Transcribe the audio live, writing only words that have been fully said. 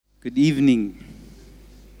Good evening.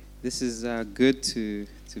 This is good to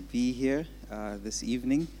be here this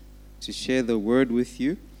evening to share the word with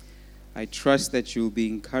you. I trust that you'll be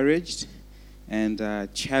encouraged and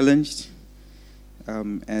challenged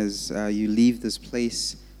as you leave this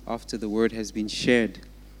place after the word has been shared.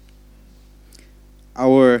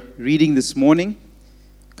 Our reading this morning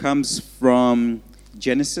comes from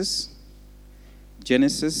Genesis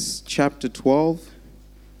chapter 12.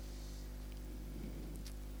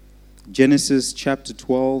 Genesis chapter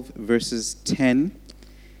 12, verses 10.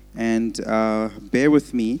 And bear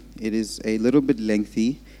with me, it is a little bit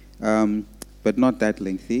lengthy, but not that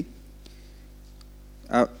lengthy.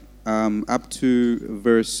 Up to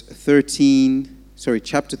verse 13,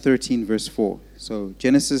 chapter 13, verse 4. So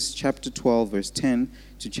Genesis chapter 12, verse 10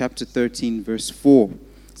 to chapter 13, verse 4.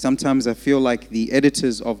 Sometimes I feel like the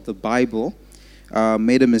editors of the Bible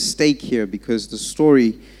made a mistake here because the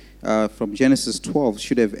story from Genesis 12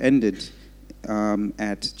 should have ended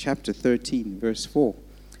at chapter 13, verse 4.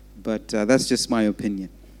 But that's just my opinion.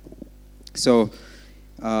 So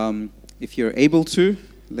if you're able to,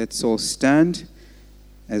 let's all stand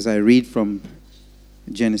as I read from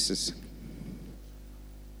Genesis.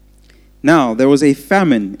 Now there was a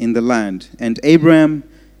famine in the land, and Abram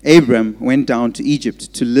went down to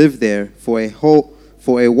Egypt to live there for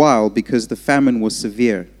a while because the famine was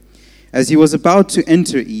severe. As he was about to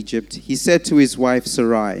enter Egypt, he said to his wife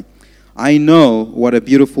Sarai, "I know what a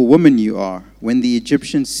beautiful woman you are. When the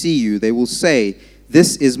Egyptians see you, they will say,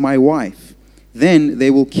 'This is my wife.' Then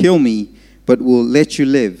they will kill me, but will let you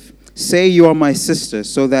live. Say you are my sister,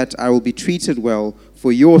 so that I will be treated well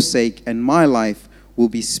for your sake, and my life will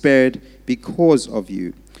be spared because of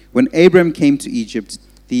you." When Abram came to Egypt,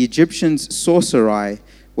 the Egyptians saw Sarai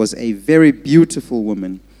was a very beautiful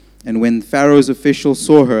woman. And when Pharaoh's officials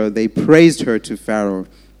saw her, they praised her to Pharaoh,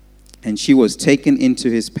 and she was taken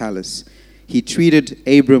into his palace. He treated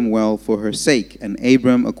Abram well for her sake, and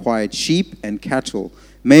Abram acquired sheep and cattle,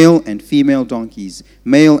 male and female donkeys,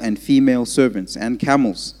 male and female servants, and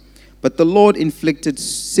camels. But the Lord inflicted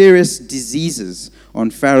serious diseases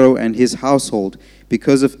on Pharaoh and his household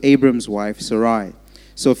because of Abram's wife Sarai.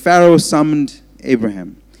 So Pharaoh summoned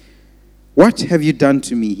Abraham. "What have you done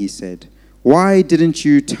to me?" he said. "Why didn't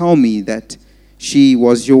you tell me that she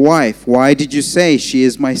was your wife? Why did you say she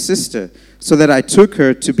is my sister, so that I took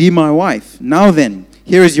her to be my wife? Now then,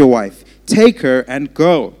 here is your wife. Take her and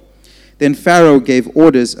go." Then Pharaoh gave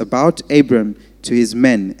orders about Abram to his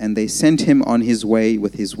men, and they sent him on his way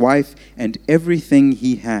with his wife and everything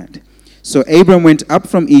he had. So Abram went up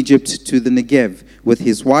from Egypt to the Negev with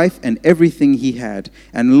his wife and everything he had,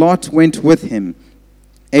 and Lot went with him.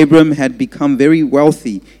 Abram had become very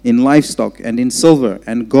wealthy in livestock and in silver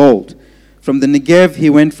and gold. From the Negev he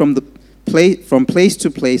went from place to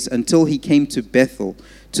place until he came to Bethel,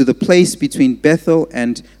 to the place between Bethel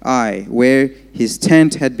and Ai, where his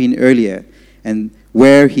tent had been earlier, and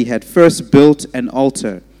where he had first built an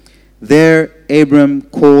altar. There Abram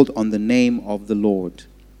called on the name of the Lord.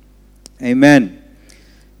 Amen.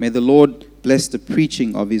 May the Lord bless the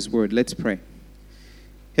preaching of his word. Let's pray.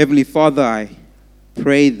 Heavenly Father, I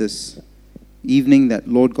pray this evening that,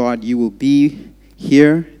 Lord God, you will be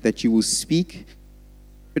here, that you will speak.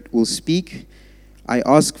 It will speak. I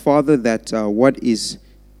ask, Father, that what is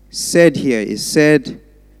said here is said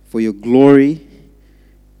for your glory,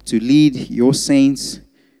 to lead your saints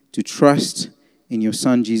to trust in your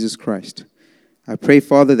Son, Jesus Christ. I pray,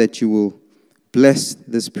 Father, that you will bless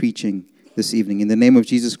this preaching this evening. In the name of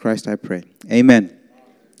Jesus Christ, I pray. Amen.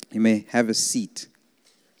 You may have a seat.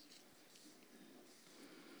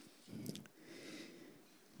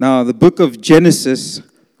 Now, the book of Genesis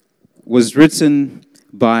was written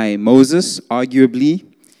by Moses, arguably,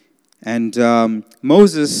 and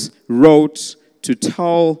Moses wrote to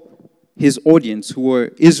tell his audience, who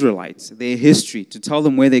were Israelites, their history, to tell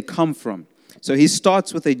them where they come from. So he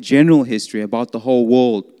starts with a general history about the whole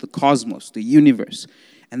world, the cosmos, the universe,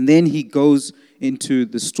 and then he goes into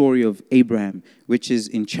the story of Abraham, which is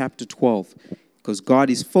in chapter 12, because God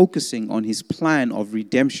is focusing on his plan of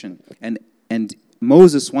redemption, and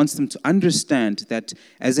Moses wants them to understand that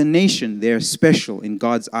as a nation, they're special in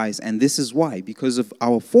God's eyes. And this is why, because of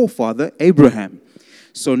our forefather, Abraham.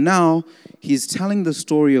 So now he's telling the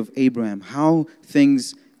story of Abraham, how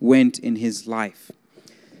things went in his life.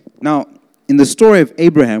 Now, in the story of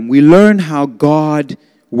Abraham, we learn how God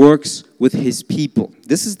works with his people.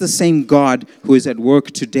 This is the same God who is at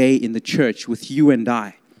work today in the church with you and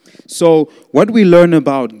I. So what we learn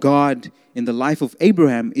about God in the life of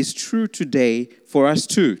Abraham is true today for us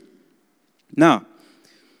too. Now,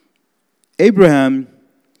 Abraham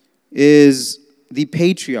is the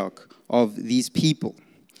patriarch of these people.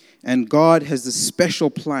 And God has this special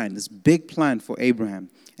plan, this big plan for Abraham.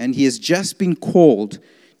 And he has just been called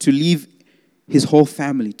to leave his whole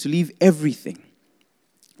family, to leave everything,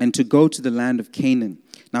 and to go to the land of Canaan.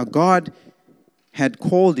 Now, God had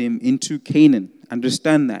called him into Canaan.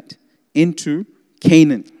 Understand that. Into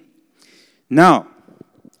Canaan. Now,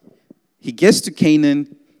 he gets to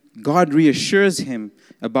Canaan. God reassures him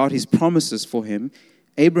about his promises for him.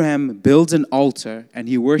 Abraham builds an altar and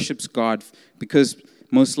he worships God because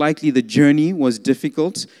most likely the journey was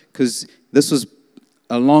difficult because this was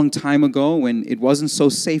a long time ago when it wasn't so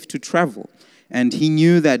safe to travel. And he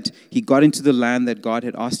knew that he got into the land that God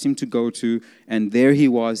had asked him to go to, and there he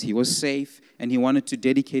was safe, and he wanted to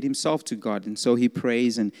dedicate himself to God. And so he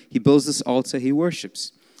prays and he builds this altar, he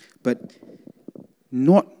worships. But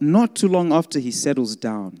not too long after he settles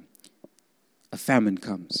down, a famine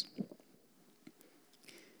comes.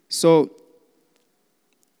 So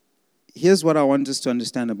here's what I want us to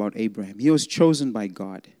understand about Abraham. He was chosen by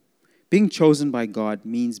God. Being chosen by God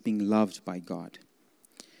means being loved by God.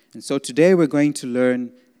 And so today we're going to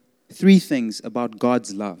learn 3 things about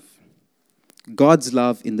God's love. God's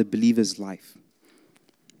love in the believer's life.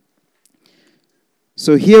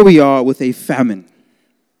 So here we are with a famine.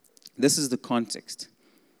 This is the context.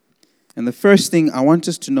 And the first thing I want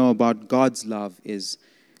us to know about God's love is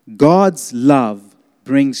God's love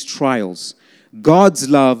brings trials. God's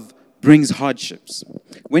love brings hardships.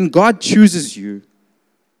 When God chooses you,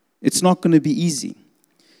 it's not going to be easy.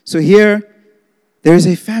 So here, there is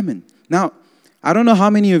a famine. Now, I don't know how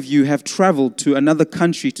many of you have traveled to another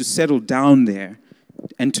country to settle down there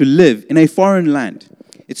and to live in a foreign land.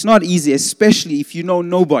 It's not easy, especially if you know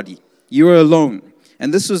nobody. You're alone.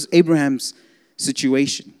 And this was Abraham's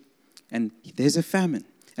situation. And there's a famine.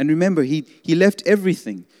 And remember, he left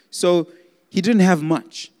everything. So he didn't have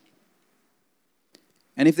much.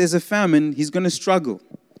 And if there's a famine, he's going to struggle.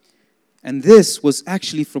 And this was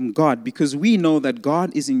actually from God because we know that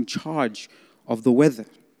God is in charge of the weather.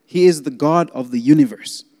 He is the God of the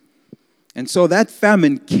universe. And so that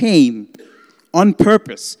famine came on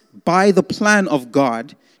purpose by the plan of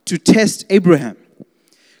God to test Abraham.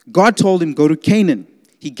 God told him, go to Canaan.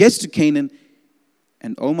 He gets to Canaan,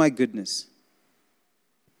 and oh my goodness,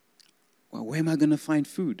 well, where am I going to find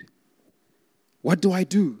food? What do I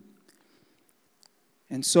do?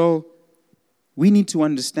 And so we need to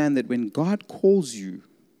understand that when God calls you,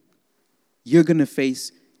 you're going to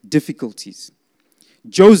face difficulties.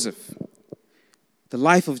 Joseph, the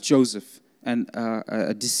life of Joseph, and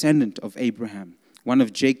a descendant of Abraham, one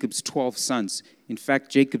of Jacob's 12 sons, in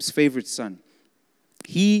fact, Jacob's favorite son,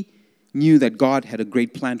 he knew that God had a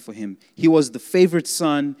great plan for him. He was the favorite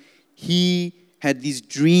son. He had these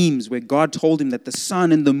dreams where God told him that the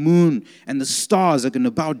sun and the moon and the stars are going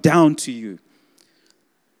to bow down to you.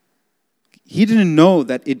 He didn't know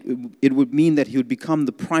that it would mean that he would become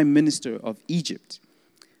the prime minister of Egypt.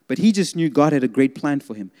 But he just knew God had a great plan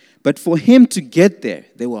for him. But for him to get there,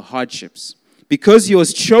 there were hardships. Because he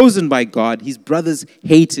was chosen by God, his brothers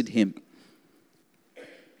hated him.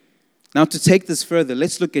 Now to take this further,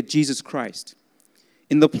 let's look at Jesus Christ.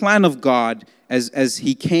 In the plan of God, as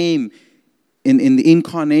he came in the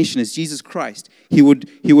incarnation as Jesus Christ, he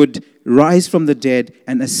would rise from the dead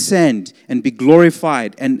and ascend and be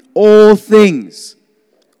glorified, and all things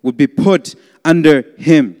would be put under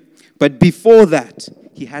him. But before that,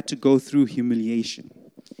 he had to go through humiliation.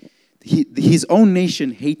 His own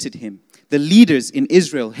nation hated him. The leaders in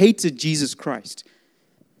Israel hated Jesus Christ.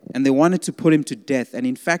 And they wanted to put him to death. And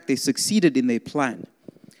in fact, they succeeded in their plan.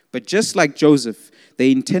 But just like Joseph,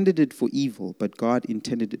 they intended it for evil, but God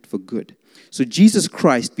intended it for good. So Jesus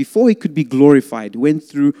Christ, before he could be glorified, went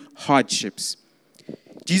through hardships.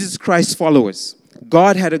 Jesus Christ's followers,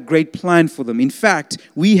 God had a great plan for them. In fact,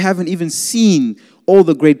 we haven't even seen all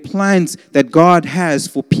the great plans that God has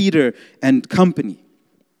for Peter and company.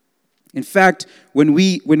 In fact, when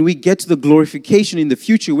we get to the glorification in the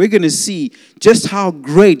future, we're going to see just how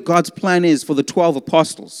great God's plan is for the 12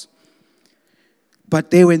 apostles.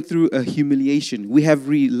 But they went through a humiliation. We have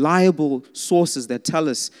reliable sources that tell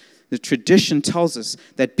us, the tradition tells us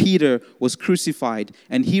that Peter was crucified,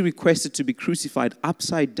 and he requested to be crucified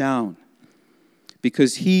upside down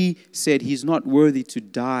because he said he's not worthy to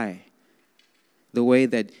die the way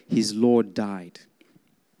that his Lord died.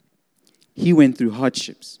 He went through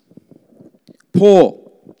hardships.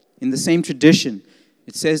 Paul, in the same tradition,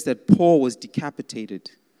 it says that Paul was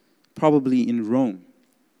decapitated, probably in Rome.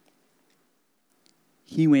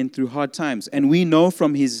 He went through hard times. And we know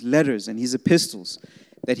from his letters and his epistles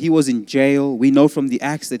that he was in jail. We know from the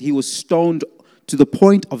Acts that he was stoned to the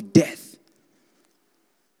point of death.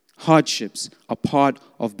 hardships are part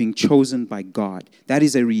of being chosen by God. That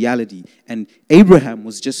is a reality. And Abraham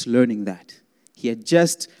was just learning that. He had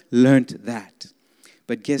just learned that.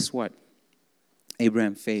 But guess what?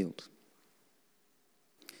 Abraham failed.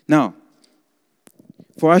 Now,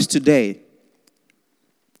 for us today,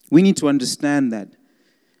 we need to understand that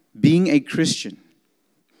being a Christian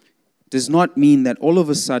does not mean that all of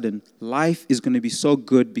a sudden life is going to be so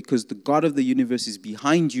good because the God of the universe is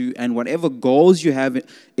behind you, and whatever goals you have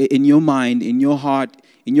in your mind, in your heart,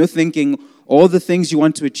 in your thinking, all the things you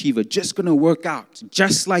want to achieve are just going to work out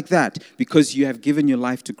just like that because you have given your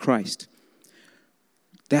life to Christ.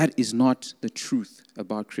 That is not the truth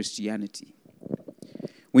about Christianity.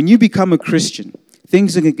 When you become a Christian,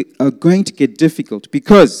 things are going to get difficult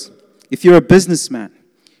because if you're a businessman,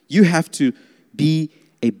 you have to be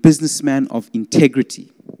a businessman of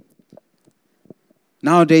integrity.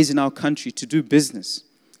 Nowadays in our country, to do business,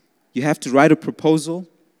 you have to write a proposal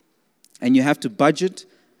and you have to budget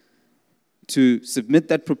to submit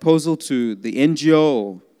that proposal to the NGO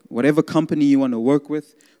or whatever company you want to work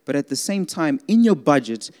with. But at the same time, in your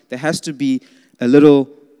budget, there has to be a little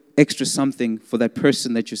extra something for that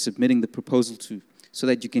person that you're submitting the proposal to so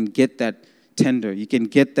that you can get that tender, you can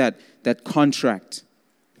get that contract.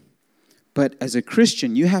 But as a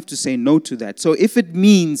Christian, you have to say no to that. So if it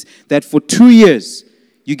means that for 2 years,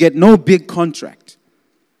 you get no big contract,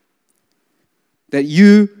 that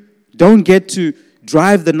you don't get to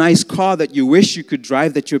drive the nice car that you wish you could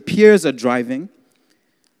drive, that your peers are driving,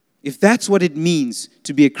 if that's what it means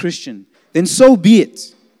to be a Christian, then so be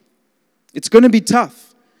it. It's going to be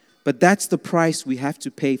tough, but that's the price we have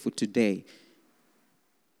to pay for today.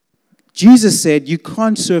 Jesus said you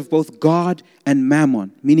can't serve both God and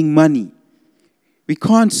mammon, meaning money. We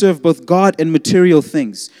can't serve both God and material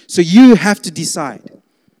things. So you have to decide.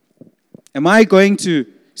 Am I going to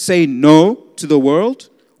say no to the world,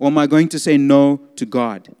 or am I going to say no to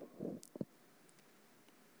God?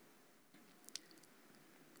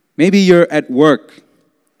 Maybe you're at work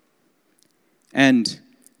and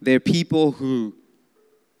there are people who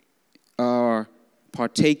are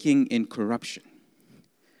partaking in corruption.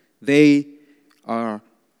 They are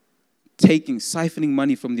siphoning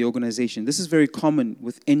money from the organization. This is very common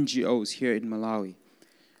with NGOs here in Malawi.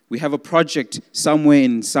 We have a project somewhere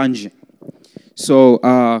in Sanje.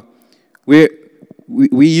 So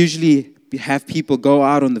we usually have people go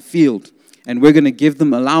out on the field, and we're going to give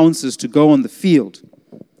them allowances to go on the field.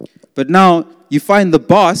 But now you find the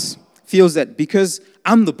boss feels that because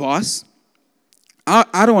I'm the boss,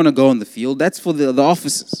 I don't want to go on the field. That's for the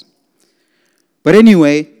officers. But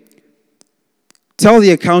anyway, tell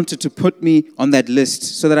the accountant to put me on that list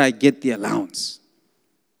so that I get the allowance.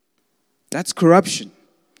 That's corruption.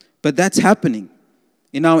 But that's happening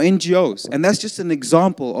in our NGOs. And that's just an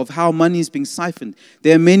example of how money is being siphoned.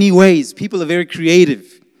 There are many ways. People are very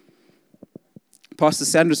creative. Pastor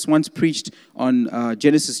Sanders once preached on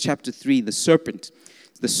Genesis chapter 3, the serpent.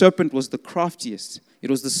 The serpent was the craftiest.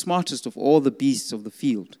 It was the smartest of all the beasts of the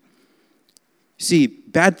field. See,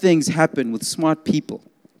 bad things happen with smart people,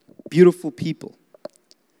 beautiful people.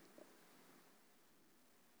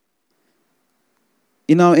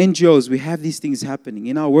 In our NGOs, we have these things happening.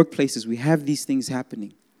 In our workplaces, we have these things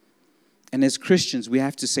happening. And as Christians, we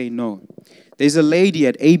have to say no. There's a lady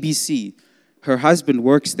at ABC. Her husband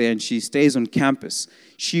works there and she stays on campus.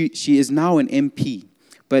 She is now an MP.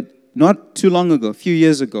 But not too long ago, a few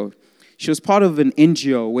years ago, she was part of an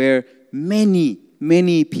NGO where many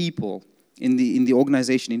people in the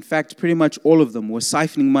organization, in fact, pretty much all of them, were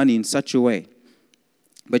siphoning money in such a way.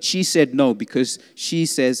 But she said no because she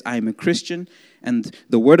says, I'm a Christian and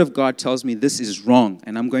the Word of God tells me this is wrong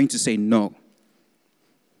and I'm going to say no.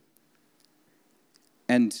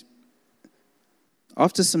 And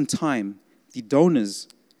after some time, the donors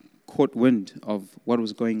caught wind of what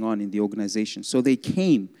was going on in the organization. So they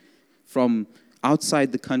came from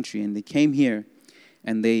outside the country and they came here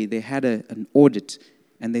and they had an audit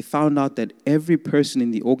and they found out that every person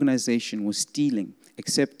in the organization was stealing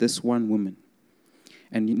except this one woman.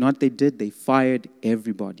 And you know what they did? They fired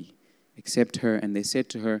everybody except her. And they said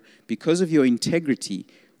to her, because of your integrity,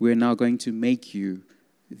 we're now going to make you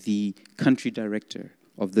the country director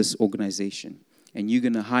of this organization. And you're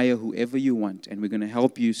going to hire whoever you want. And we're going to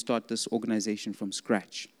help you start this organization from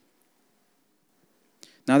scratch.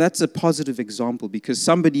 Now that's a positive example because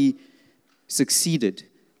somebody succeeded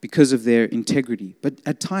because of their integrity. But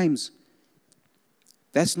at times,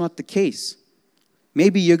 that's not the case.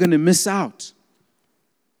 Maybe you're going to miss out.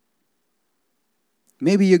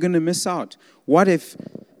 Maybe you're going to miss out. What if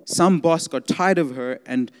some boss got tired of her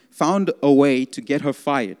and found a way to get her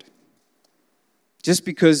fired? Just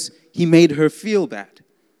because he made her feel bad.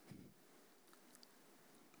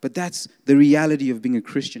 But that's the reality of being a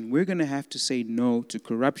Christian. We're going to have to say no to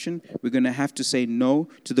corruption. We're going to have to say no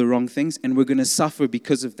to the wrong things. And we're going to suffer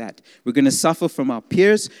because of that. We're going to suffer from our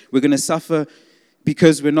peers. We're going to suffer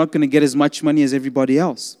because we're not going to get as much money as everybody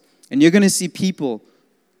else. And you're going to see people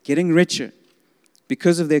getting richer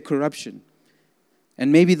because of their corruption.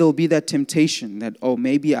 And maybe there'll be that temptation that, oh,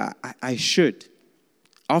 maybe I should.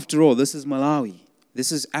 After all, this is Malawi.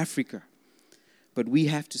 This is Africa. But we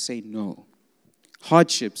have to say no.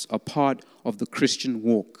 Hardships are part of the Christian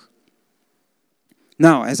walk.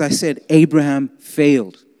 Now, as I said, Abraham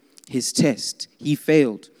failed his test. He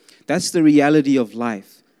failed. That's the reality of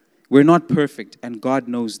life. We're not perfect, and God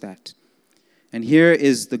knows that. And here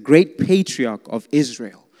is the great patriarch of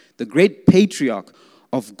Israel, the great patriarch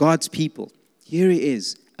of God's people. Here he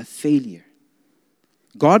is, a failure.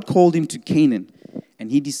 God called him to Canaan,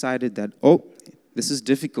 and he decided that, oh, this is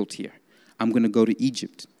difficult here. I'm going to go to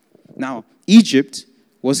Egypt. Now, Egypt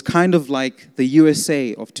was kind of like the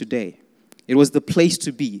USA of today. It was the place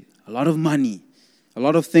to be. A lot of money, a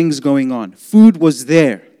lot of things going on. Food was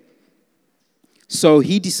there. So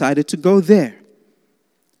he decided to go there.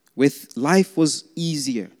 Life was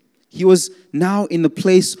easier. He was now in the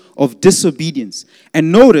place of disobedience.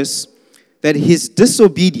 And notice that his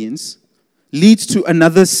disobedience leads to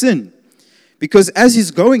another sin. Because as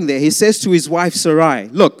he's going there, he says to his wife Sarai,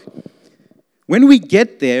 look, when we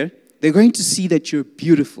get there, they're going to see that you're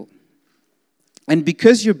beautiful. And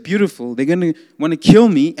because you're beautiful, they're going to want to kill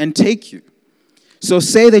me and take you. So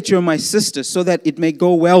say that you're my sister so that it may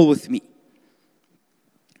go well with me.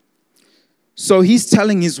 So he's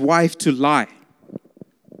telling his wife to lie.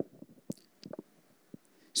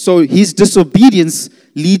 So his disobedience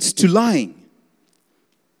leads to lying.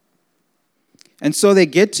 And so they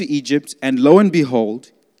get to Egypt, and lo and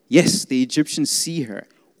behold, yes, the Egyptians see her.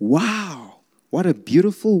 Wow, what a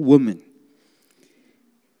beautiful woman.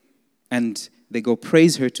 And they go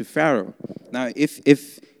praise her to Pharaoh. Now,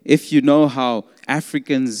 if you know how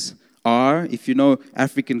Africans are, if you know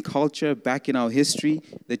African culture, back in our history,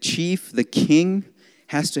 the chief, the king,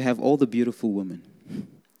 has to have all the beautiful women.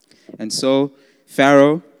 And so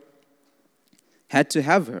Pharaoh had to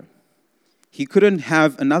have her. He couldn't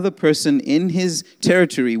have another person in his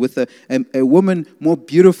territory with a woman more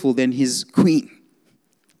beautiful than his queen.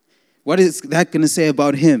 What is that going to say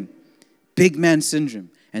about him? Big man syndrome.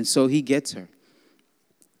 And so he gets her.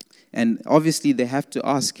 And obviously they have to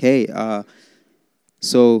ask, hey,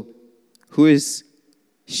 so who is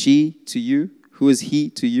she to you? Who is he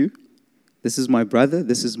to you? This is my brother.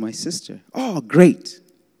 This is my sister. Oh, great.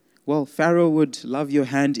 Well, Pharaoh would love your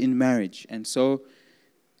hand in marriage. And so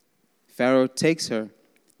Pharaoh takes her.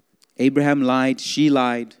 Abraham lied. She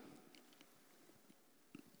lied.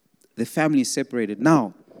 The family is separated.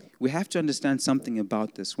 Now, we have to understand something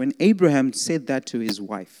about this. When Abraham said that to his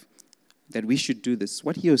wife, that we should do this,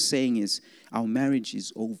 what he was saying is, our marriage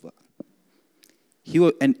is over.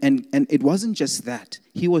 And it wasn't just that.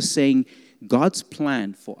 He was saying, God's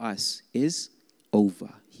plan for us is over.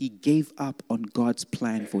 He gave up on God's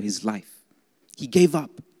plan for his life. He gave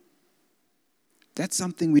up. That's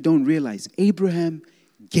something we don't realize. Abraham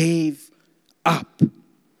gave up.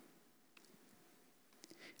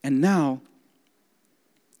 And now,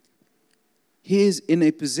 he is in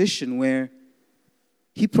a position where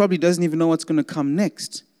he probably doesn't even know what's going to come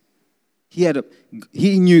next.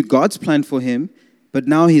 He knew God's plan for him, but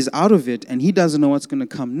now he's out of it, and he doesn't know what's going to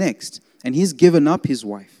come next. And he's given up his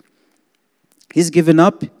wife. He's given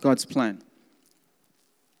up God's plan.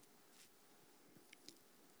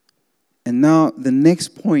 And now the next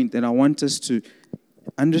point that I want us to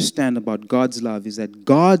understand about God's love is that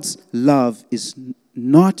God's love is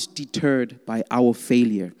not deterred by our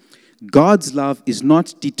failure. God's love is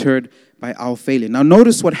not deterred by our failure. Now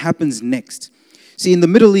notice what happens next. See, in the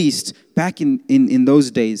Middle East, back in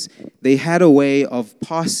those days, they had a way of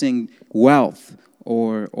passing wealth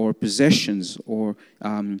or possessions or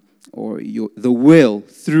the will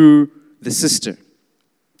through the sister,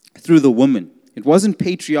 through the woman. It wasn't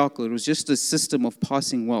patriarchal. It was just a system of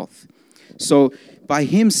passing wealth. So by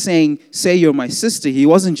him saying, say you're my sister, he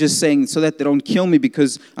wasn't just saying so that they don't kill me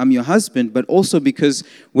because I'm your husband, but also because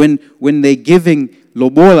when they're giving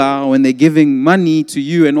lobola, when they're giving money to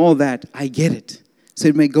you and all that, I get it. So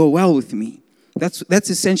it may go well with me. That's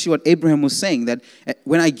essentially what Abraham was saying, that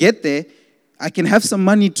when I get there, I can have some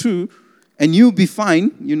money too, and you'll be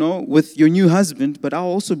fine, with your new husband, but I'll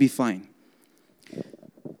also be fine.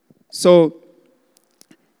 So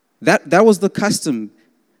that was the custom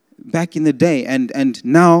back in the day. And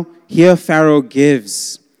now here Pharaoh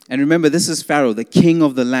gives. And remember, this is Pharaoh, the king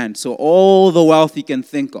of the land. So all the wealth you can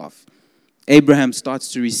think of, Abraham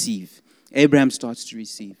starts to receive. Abraham starts to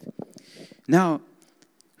receive. Now,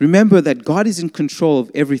 remember that God is in control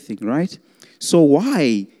of everything, right? So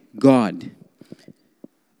why, God,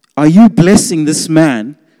 are you blessing this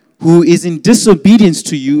man who is in disobedience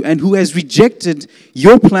to you and who has rejected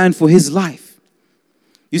your plan for his life?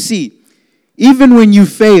 You see, even when you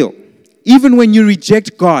fail, even when you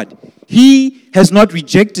reject God, He has not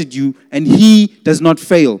rejected you and He does not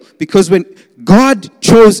fail. Because when God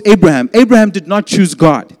chose Abraham, Abraham did not choose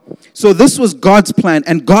God. So this was God's plan,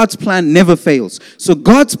 and God's plan never fails. So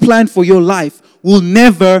God's plan for your life will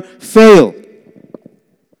never fail.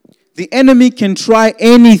 The enemy can try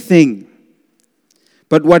anything,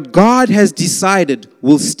 but what God has decided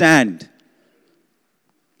will stand.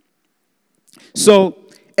 So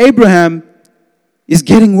Abraham is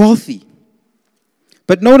getting wealthy.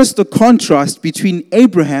 But notice the contrast between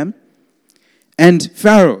Abraham and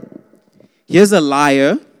Pharaoh. Here's a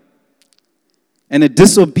liar and a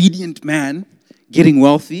disobedient man getting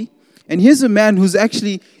wealthy. And here's a man who's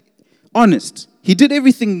actually honest. He did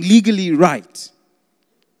everything legally right.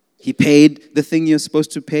 He paid the thing you're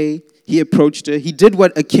supposed to pay. He approached her. He did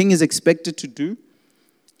what a king is expected to do.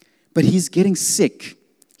 But he's getting sick.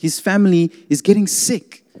 His family is getting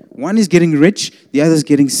sick. One is getting rich, the other is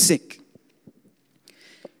getting sick.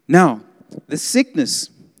 Now, the sickness,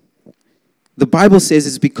 the Bible says,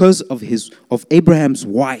 is because of Abraham's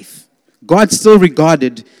wife. God still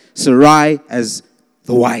regarded Sarai as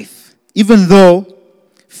the wife, even though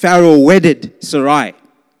Pharaoh wedded Sarai.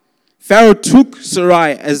 Pharaoh took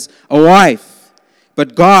Sarai as a wife,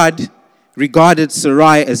 but God regarded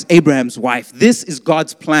Sarai as Abraham's wife. This is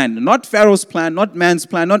God's plan. Not Pharaoh's plan, not man's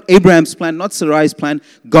plan, not Abraham's plan, not Sarai's plan,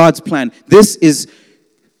 God's plan. This is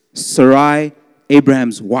Sarai,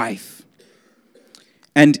 Abraham's wife.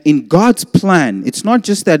 And in God's plan, it's not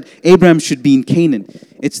just that Abraham should be in Canaan.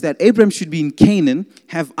 It's that Abraham should be in Canaan,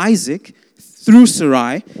 have Isaac through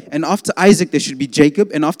Sarai, and after Isaac there should be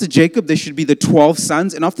Jacob, and after Jacob there should be the 12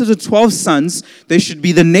 sons, and after the 12 sons there should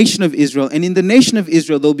be the nation of Israel, and in the nation of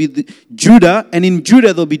Israel there'll be Judah, and in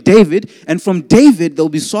Judah there'll be David, and from David there'll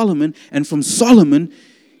be Solomon, and from Solomon,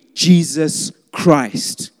 Jesus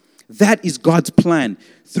Christ. That is God's plan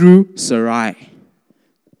through Sarai.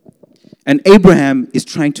 And Abraham is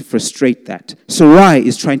trying to frustrate that. Sarai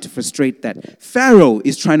is trying to frustrate that. Pharaoh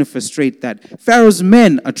is trying to frustrate that. Pharaoh's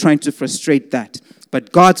men are trying to frustrate that.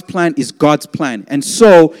 But God's plan is God's plan. And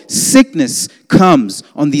so sickness comes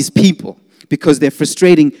on these people because they're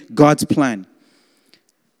frustrating God's plan.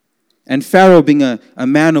 And Pharaoh, being a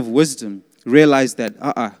man of wisdom, realized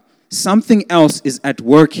that something else is at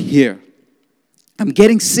work here. I'm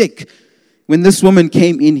getting sick when this woman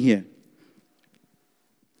came in here.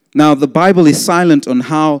 Now, the Bible is silent on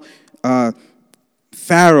how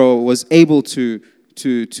Pharaoh was able to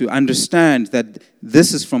understand that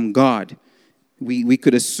this is from God. We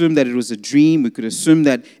could assume that it was a dream. We could assume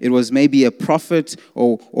that it was maybe a prophet,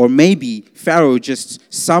 or maybe Pharaoh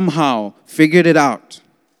just somehow figured it out.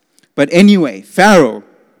 But anyway, Pharaoh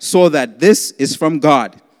saw that this is from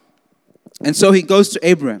God. And so he goes to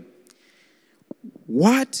Abraham.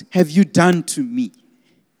 What have you done to me?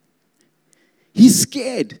 He's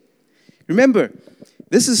scared. Remember,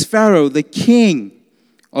 this is Pharaoh, the king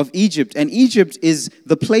of Egypt. And Egypt is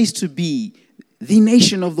the place to be, the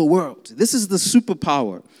nation of the world. This is the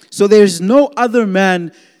superpower. So there's no other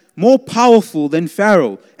man more powerful than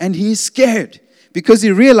Pharaoh. And he is scared because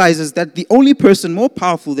he realizes that the only person more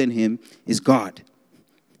powerful than him is God.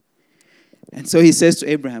 And so he says to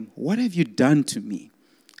Abraham, what have you done to me?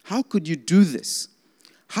 How could you do this?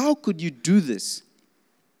 How could you do this?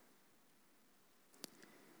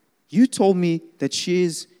 You told me that she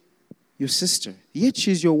is your sister, yet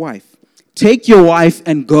she's your wife. Take your wife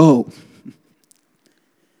and go.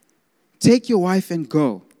 Take your wife and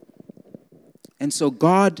go. And so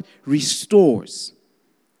God restores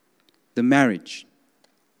the marriage.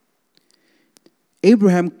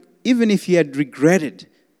 Abraham, even if he had regretted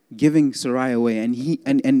giving Sarai away and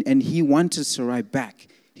he wanted Sarai back,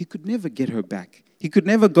 he could never get her back. He could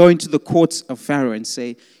never go into the courts of Pharaoh and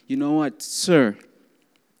say, you know what, sir,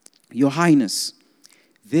 Your Highness,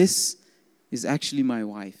 this is actually my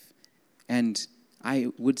wife, and I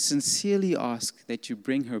would sincerely ask that you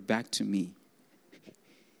bring her back to me.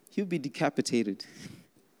 He would be decapitated.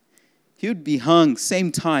 He would be hung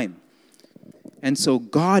same time. And so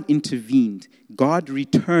God intervened. God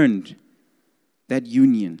returned that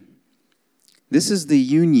union. This is the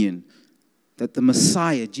union that the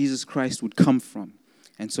Messiah, Jesus Christ, would come from.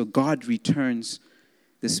 And so God returns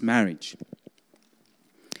this marriage.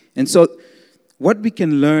 And so what we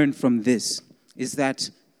can learn from this is that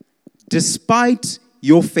despite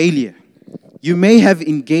your failure, You may have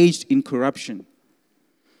engaged in corruption.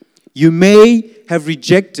 You may have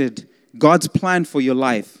rejected God's plan for your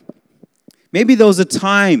life. Maybe there was a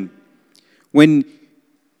time when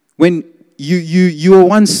you were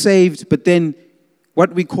once saved, but then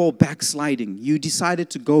what we call backsliding. You decided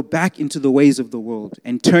to go back into the ways of the world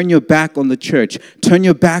and turn your back on the church, turn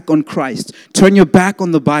your back on Christ, turn your back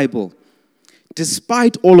on the Bible.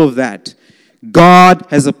 Despite all of that, God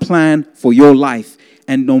has a plan for your life.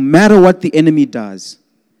 And no matter what the enemy does,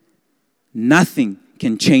 nothing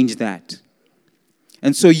can change that.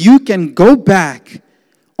 And so you can go back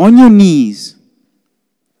on your knees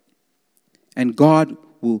and God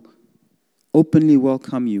will openly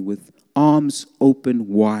welcome you with arms open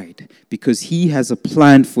wide, because He has a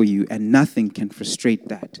plan for you and nothing can frustrate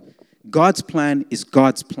that. God's plan is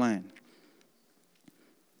God's plan.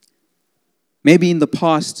 Maybe in the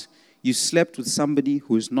past, you slept with somebody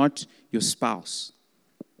who is not your spouse.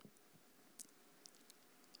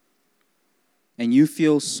 And you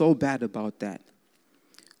feel so bad about that.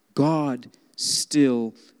 God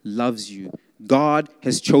still loves you. God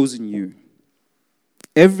has chosen you.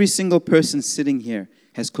 Every single person sitting here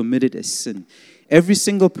has committed a sin. Every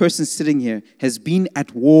single person sitting here has been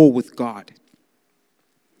at war with God.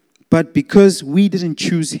 But because we didn't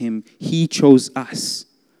choose Him, He chose us.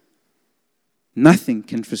 Nothing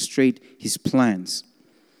can frustrate His plans.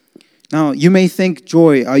 Now, you may think,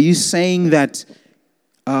 Joy, are you saying that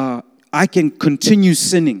I can continue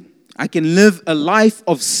sinning? I can live a life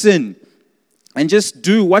of sin and just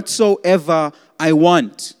do whatsoever I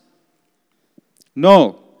want?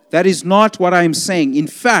 No, that is not what I'm saying. In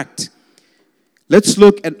fact, let's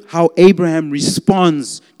look at how Abraham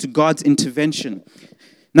responds to God's intervention.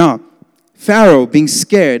 Now, Pharaoh, being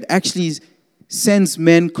scared, actually sends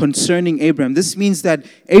men concerning Abraham. This means that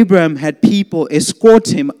Abraham had people escort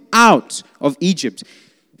him out of Egypt.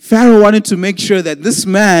 Pharaoh wanted to make sure that this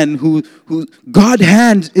man who God's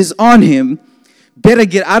hand is on him better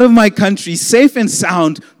get out of my country safe and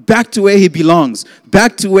sound, back to where he belongs,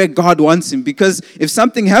 back to where God wants him. Because if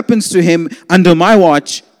something happens to him under my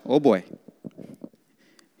watch, oh boy,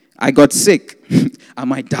 I got sick. I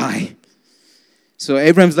might die. So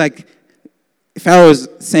Abraham's like, Pharaoh's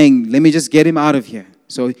saying, let me just get him out of here.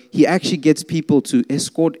 So he actually gets people to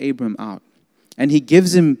escort Abraham out. And he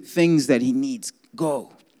gives him things that he needs. Go.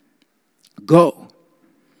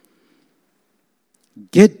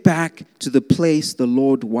 Get back to the place the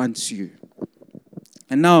Lord wants you.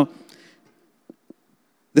 And now,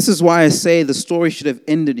 this is why I say the story should have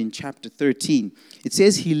ended in chapter 13. It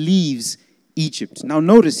says he leaves Egypt. Now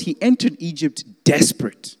notice, he entered Egypt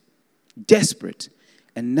desperate.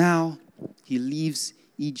 And now he leaves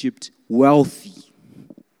Egypt wealthy.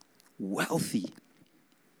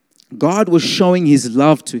 God was showing His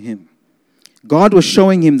love to him. God was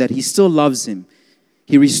showing him that He still loves him.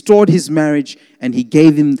 He restored his marriage and He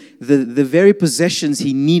gave him the very possessions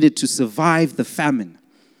he needed to survive the famine,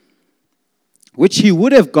 which he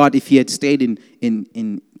would have got if he had stayed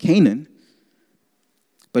in Canaan.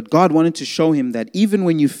 But God wanted to show him that even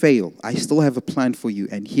when you fail, I still have a plan for you,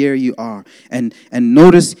 and here you are. And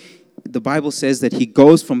notice the Bible says that he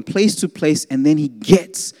goes from place to place, and then he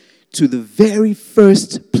gets to the very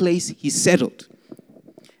first place he settled.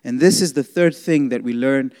 And this is the third thing that we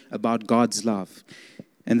learn about God's love.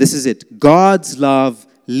 And this is it. God's love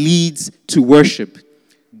leads to worship.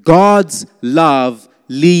 God's love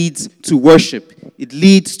leads to worship. It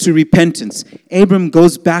leads to repentance. Abram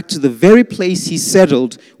goes back to the very place he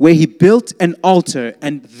settled, where he built an altar,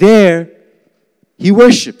 and there he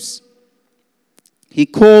worships. He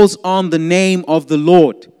calls on the name of the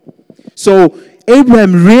Lord. So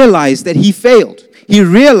Abraham realized that he failed. He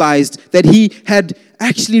realized that he had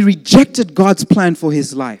actually rejected God's plan for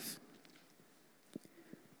his life.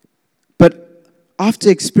 But after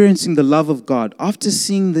experiencing the love of God, after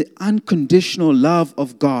seeing the unconditional love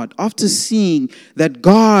of God, after seeing that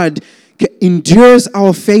God endures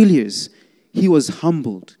our failures, he was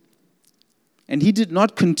humbled. And he did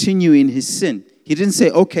not continue in his sin. He didn't say,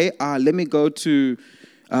 okay, let me go to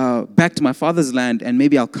back to my father's land and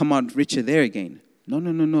maybe I'll come out richer there again.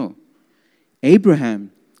 No.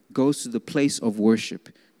 Abraham goes to the place of worship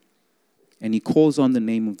and he calls on the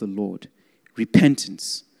name of the Lord.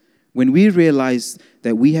 Repentance. When we realize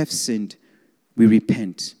that we have sinned, we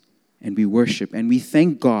repent and we worship and we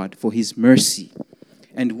thank God for His mercy.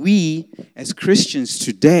 And we, as Christians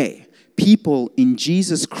today, people in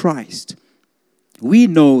Jesus Christ, we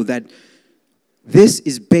know that this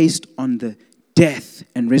is based on the death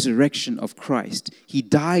and resurrection of Christ. He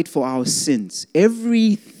died for our sins.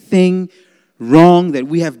 Everything wrong that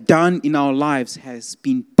we have done in our lives has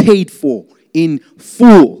been paid for in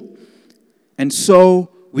full. And so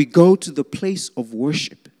we go to the place of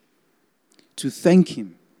worship to thank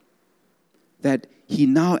Him that He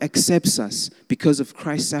now accepts us because of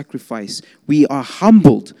Christ's sacrifice. We are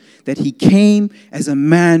humbled that He came as a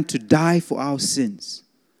man to die for our sins.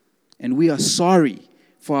 And we are sorry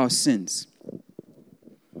for our sins.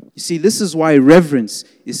 You see, this is why reverence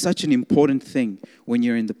is such an important thing when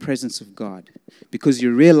you're in the presence of God. Because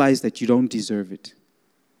you realize that you don't deserve it.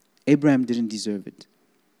 Abraham didn't deserve it.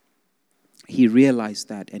 He realized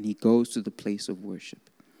that, and he goes to the place of worship.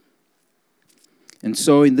 And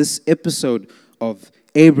so in this episode of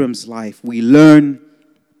Abram's life, we learn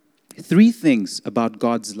 3 things about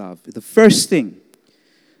God's love. The first thing,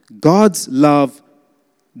 God's love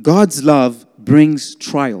brings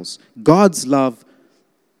trials. God's love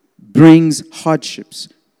brings hardships.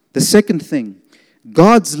 The second thing,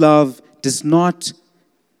 God's love is not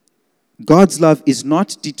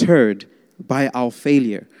deterred by our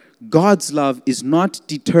failure. God's love is not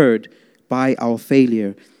deterred by our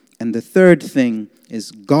failure. And the third thing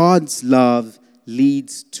is God's love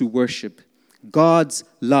leads to worship. God's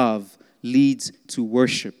love leads to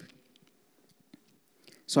worship.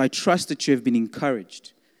 So I trust that you have been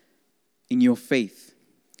encouraged in your faith.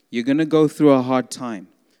 You're going to go through a hard time.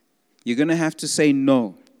 You're going to have to say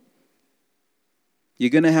no.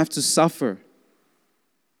 You're going to have to suffer.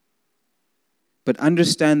 But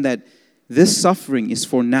understand that this suffering is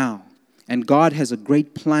for now. And God has a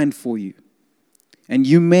great plan for you. And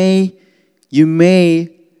you may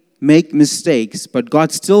make mistakes, but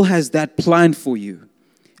God still has that plan for you.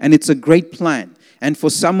 And it's a great plan. And for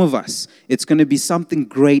some of us, it's going to be something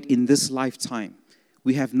great in this lifetime.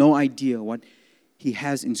 We have no idea what He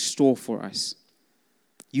has in store for us.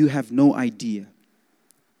 You have no idea.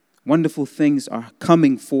 Wonderful things are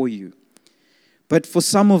coming for you. But for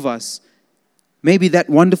some of us, maybe that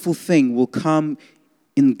wonderful thing will come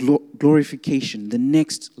in glorification, the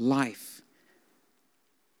next life.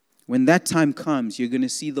 When that time comes, you're going to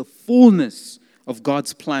see the fullness of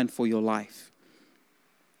God's plan for your life.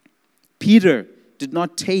 Peter did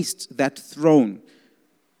not taste that throne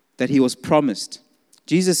that he was promised.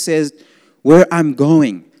 Jesus says, where I'm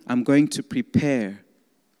going to prepare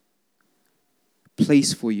a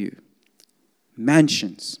place for you.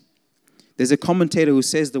 Mansions. There's a commentator who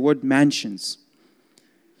says the word mansions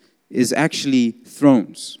is actually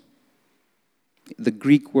thrones. The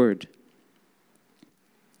Greek word.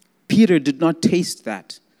 Peter did not taste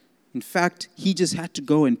that. In fact, he just had to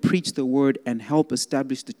go and preach the word and help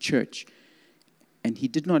establish the church. And he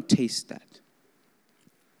did not taste that.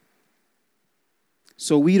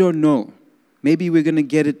 So we don't know. Maybe we're going to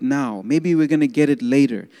get it now. Maybe we're going to get it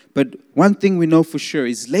later. But one thing we know for sure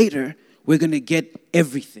is later, we're going to get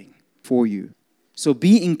everything for you. So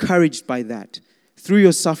be encouraged by that. Through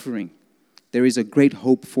your suffering, there is a great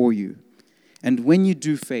hope for you. And when you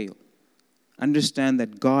do fail, understand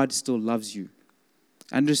that God still loves you.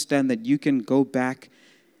 Understand that you can go back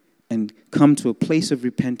and come to a place of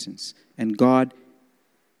repentance. And God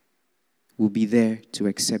will be there to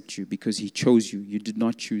accept you because He chose you. You did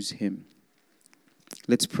not choose Him.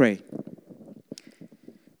 Let's pray.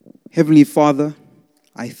 Heavenly Father,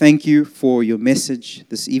 I thank you for your message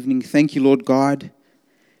this evening. Thank you, Lord God,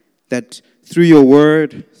 that through your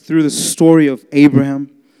word, through the story of Abraham,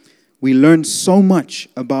 we learn so much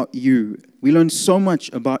about you. We learn so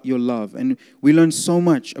much about your love. And we learn so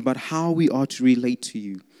much about how we are to relate to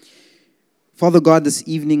you. Father God, this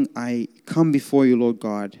evening I come before you, Lord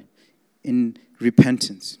God, in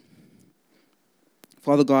repentance.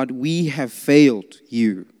 Father God, we have failed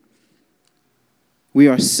you. We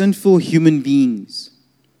are sinful human beings.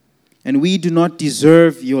 And we do not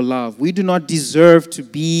deserve your love. We do not deserve to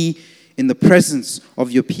be in the presence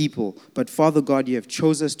of your people. But Father God, you have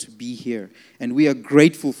chosen us to be here. And we are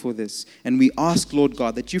grateful for this. And we ask, Lord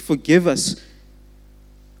God, that you forgive us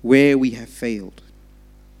where we have failed.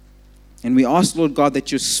 And we ask, Lord God,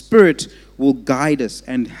 that your Spirit will guide us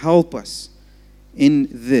and help us in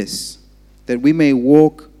this, that we may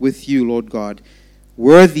walk with you, Lord God,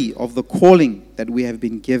 worthy of the calling that we have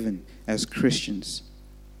been given as Christians.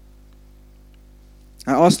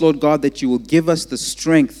 I ask, Lord God, that you will give us the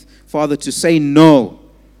strength, Father, to say no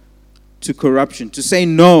to corruption, to say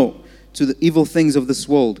no to the evil things of this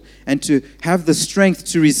world, and to have the strength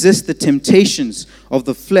to resist the temptations of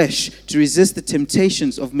the flesh, to resist the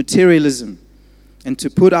temptations of materialism, and to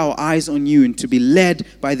put our eyes on you and to be led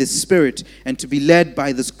by the Spirit and to be led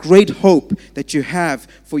by this great hope that you have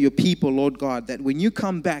for your people, Lord God, that when you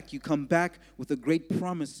come back with a great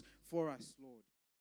promise for us.